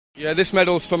Yeah, this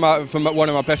medal's from one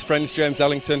of my best friends, James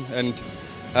Ellington, and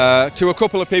to a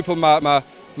couple of people, my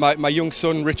young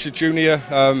son, Richard Jr.,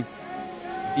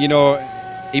 you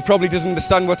know, he probably doesn't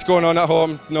understand what's going on at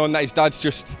home, knowing that his dad's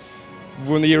just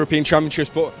won the European Championships,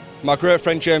 but my great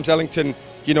friend James Ellington,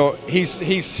 you know,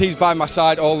 he's by my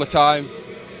side all the time.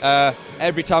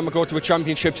 Every time I go to a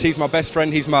championships, he's my best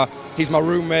friend, he's my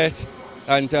roommate,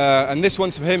 and this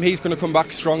one's for him. He's going to come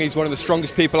back strong. He's one of the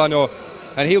strongest people I know,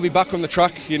 and he'll be back on the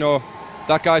track. You know,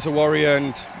 that guy's a warrior,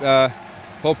 and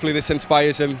hopefully this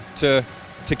inspires him to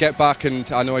get back, and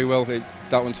I know he will.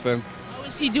 That one's for him. How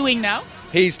is he doing now?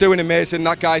 He's doing amazing.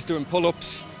 That guy's doing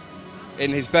pull-ups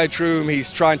in his bedroom.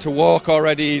 He's trying to walk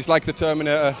already. He's like the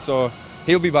Terminator, so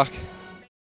he'll be back.